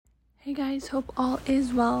Hey guys, hope all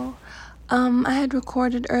is well. I had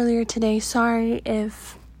recorded earlier today. Sorry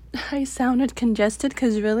if I sounded congested,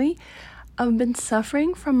 because really, I've been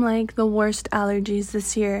suffering from the worst allergies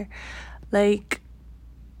this year.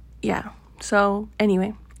 So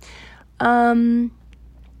anyway.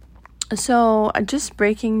 So just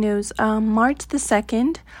breaking news. March the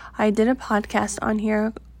 2nd, I did a podcast on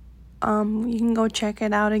here. You can go check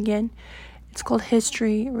it out again. It's called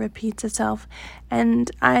History Repeats Itself.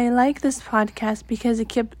 And I like this podcast because it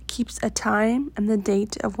keeps a time and the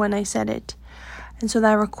date of when I said it. And so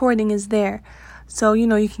that recording is there. So,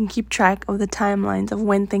 you can keep track of the timelines of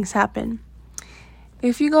when things happen.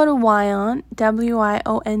 If you go to WION,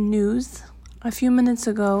 WION News, a few minutes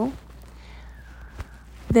ago,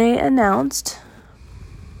 they announced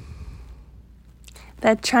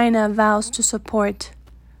that China vows to support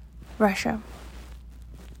Russia.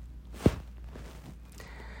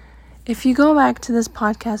 If you go back to this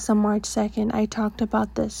podcast on March 2nd, I talked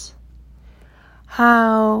about this.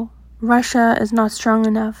 How Russia is not strong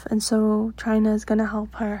enough, and so China is going to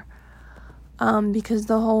help her. Because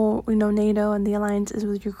the whole, NATO and the alliance is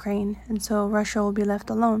with Ukraine, and so Russia will be left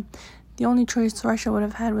alone. The only choice Russia would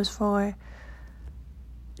have had was for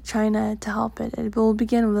China to help it. It will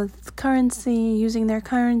begin with currency, using their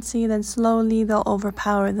currency, then slowly they'll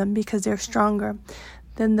overpower them because they're stronger.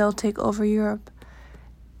 Then they'll take over Europe.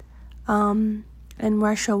 And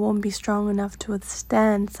Russia won't be strong enough to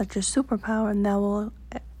withstand such a superpower, and that will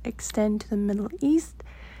extend to the Middle East.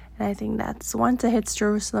 And I think that's once it hits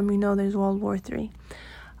Jerusalem, there's World War III.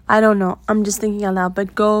 I don't know. I'm just thinking out loud,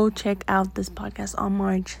 but go check out this podcast on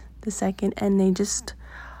March the 2nd, and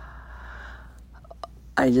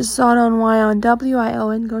I just saw it on WION,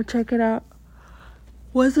 WION. Go check it out.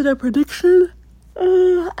 Was it a prediction?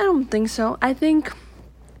 I don't think so. I think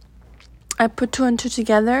I put two and two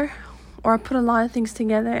together, or I put a lot of things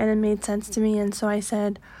together, and it made sense to me. And so I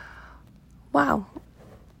said, wow,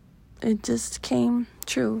 it just came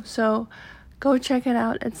true. So go check it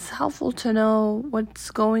out. It's helpful to know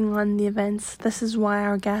what's going on in the events. This is why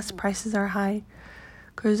our gas prices are high,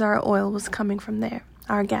 because our oil was coming from there.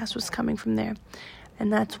 Our gas was coming from there.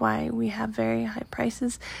 And that's why we have very high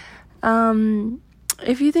prices.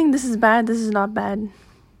 If you think this is bad, this is not bad.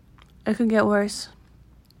 It could get worse.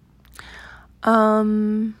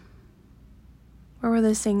 Where were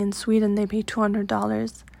they saying? In Sweden, they pay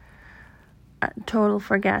 $200 total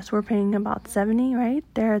for gas. We're paying about $70, right?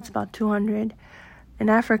 There, it's about $200. In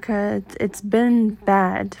Africa, it's been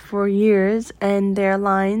bad for years, and there are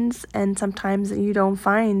lines, and sometimes you don't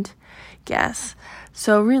find gas.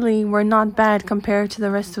 So really, we're not bad compared to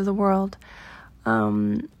the rest of the world.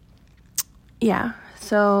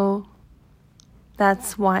 So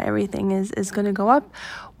that's why everything is going to go up.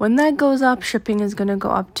 When that goes up, shipping is going to go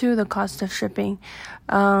up too. The cost of shipping,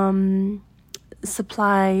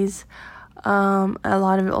 supplies, a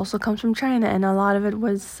lot of it also comes from China, and a lot of it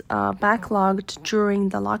was backlogged during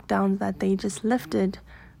the lockdowns that they just lifted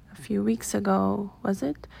a few weeks ago, was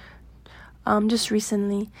it? Just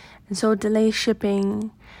recently. And so delay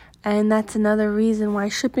shipping, and that's another reason why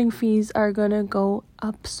shipping fees are going to go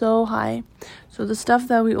up so high. So the stuff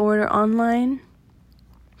that we order online,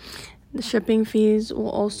 the shipping fees will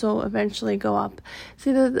also eventually go up.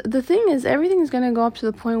 See, the thing is, everything's going to go up to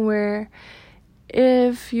the point where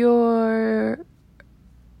if your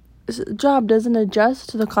job doesn't adjust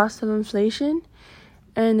to the cost of inflation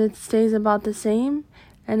and it stays about the same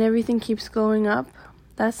and everything keeps going up,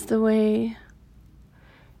 that's the way,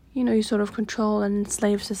 you sort of control and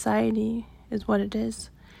enslave society, is what it is.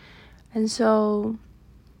 And so,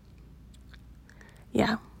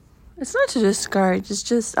 yeah. It's not to discourage. It's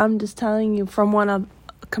just, I'm just telling you from what I'm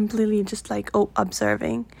completely just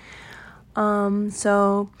observing.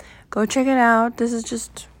 So go check it out. This is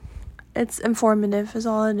just, it's informative is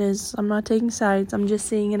all it is. I'm not taking sides. I'm just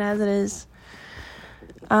seeing it as it is.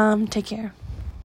 Take care.